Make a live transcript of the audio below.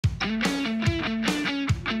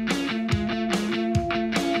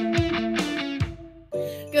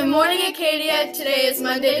morning, Acadia. Today is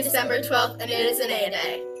Monday, December 12th, and it is an A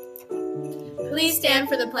Day. Please stand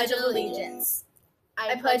for the Pledge of Allegiance.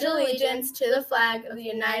 I pledge allegiance to the flag of the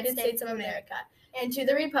United States of America and to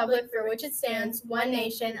the republic for which it stands, one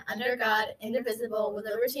nation, under God, indivisible, with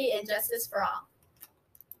liberty and justice for all.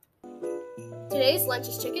 Today's lunch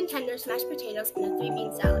is chicken tenders, mashed potatoes, and a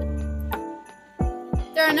 3-bean salad.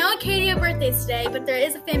 There are no Acadia birthdays today, but there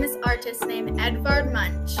is a famous artist named Edvard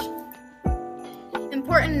Munch.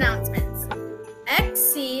 Important announcements.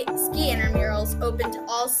 XC Ski Intramurals open to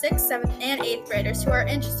all 6th, 7th, and 8th graders who are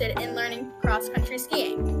interested in learning cross-country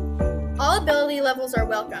skiing. All ability levels are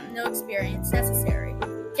welcome, no experience necessary.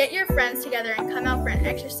 Get your friends together and come out for an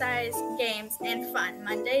exercise, games, and fun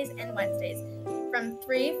Mondays and Wednesdays from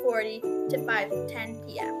 3:40 to 5:10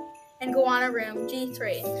 p.m. and go on a room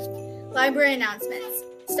G3. Library announcements.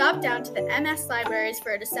 Stop down to the MS libraries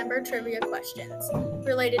for December trivia questions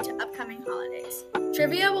related to upcoming holidays.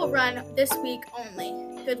 Trivia will run this week only.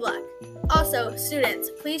 Good luck. Also, students,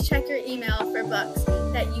 please check your email for books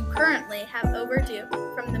that you currently have overdue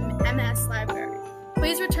from the MS library.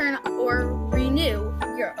 Please return or renew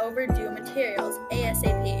your overdue materials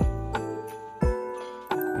ASAP.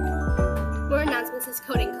 More announcements is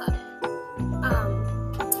Coding Club.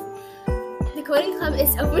 The Coding Club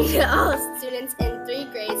is open to all students in 3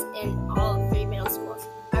 grades in all 3 middle schools.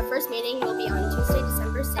 Our first meeting will be on Tuesday,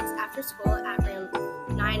 December 6th after school at room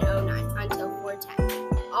 909 until 4:10.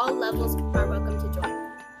 All levels are welcome to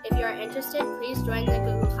join. If you are interested, please join the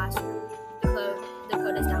Google Classroom. The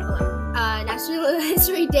code is down below. National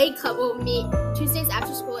History Day Club will meet Tuesdays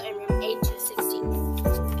after school in room 8216.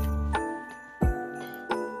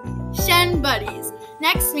 Shen Buddies.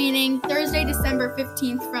 Next meeting, Thursday, December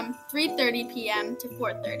 15th from 3:30 p.m. to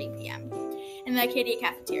 4:30 p.m. in the Acadia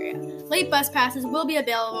cafeteria. Late bus passes will be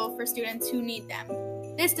available for students who need them.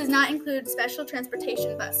 This does not include special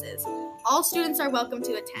transportation buses. All students are welcome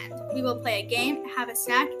to attend. We will play a game, have a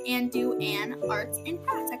snack, and do an arts and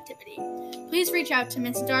crafts activity. Please reach out to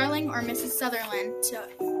Miss Darling or Mrs. Sutherland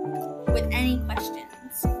with any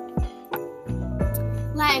questions.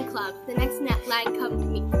 Latin Club. The next Latin Club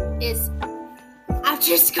is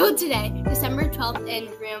after school today, December 12th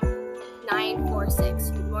in room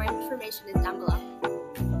 946. More information is down below.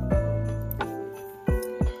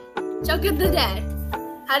 Joke of the day.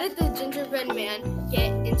 How did the gingerbread man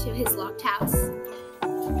get into his locked house?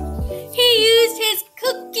 He used his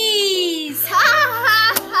cookies! Ha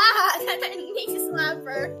ha ha! That's a knee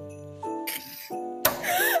slapper.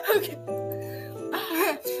 Okay.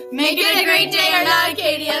 Make it a great day or not,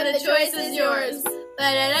 Acadia. The choice is yours.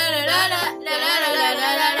 How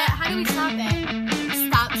do we stop it?